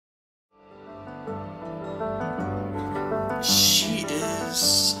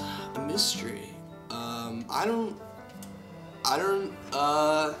I don't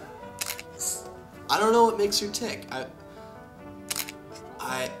know what makes her tick.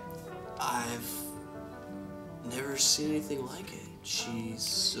 I've never seen anything like it. She's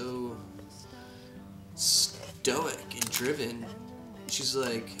so stoic and driven. She's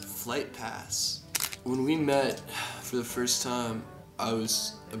like flight pass. When we met for the first time, I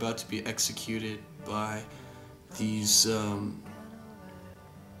was about to be executed by these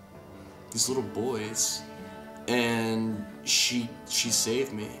little boys, and she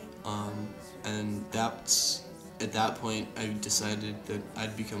saved me. And at that point I decided that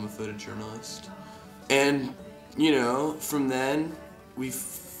I'd become a photojournalist. And you know, from then we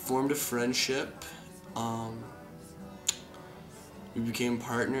formed a friendship. We became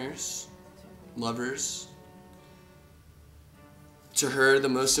partners, lovers. To her, the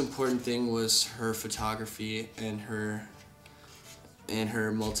most important thing was her photography and her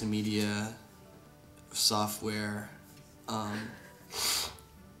multimedia software.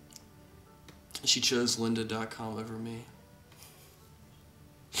 She chose lynda.com over me.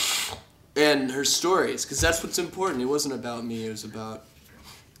 And her stories, because that's what's important. It wasn't about me, it was about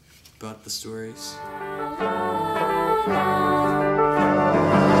the stories.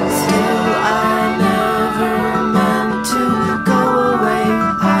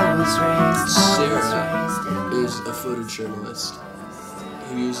 Sarah is a photojournalist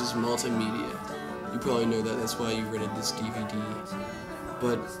who uses multimedia. You probably know that, that's why you rented this DVD.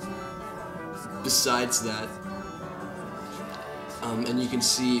 But besides that, and you can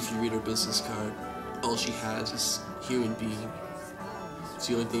see if you read her business card, all she has is human being. It's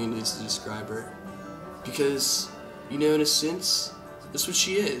the only thing it needs to describe her. Because, you know, in a sense, that's what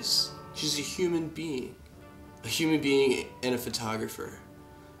she is. She's a human being. A human being and a photographer.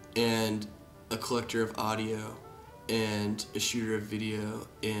 And a collector of audio. And a shooter of video.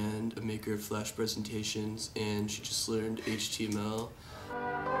 And a maker of flash presentations. And she just learned HTML.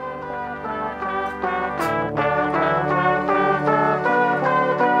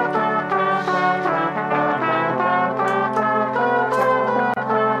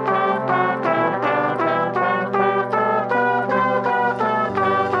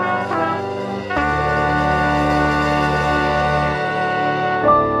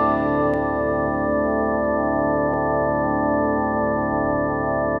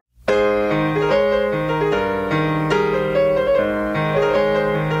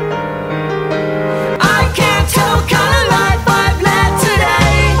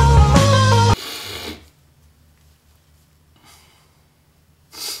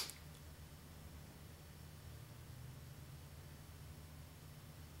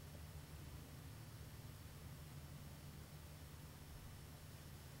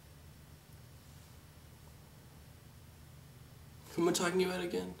 Who am I talking about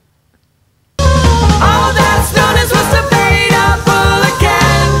again?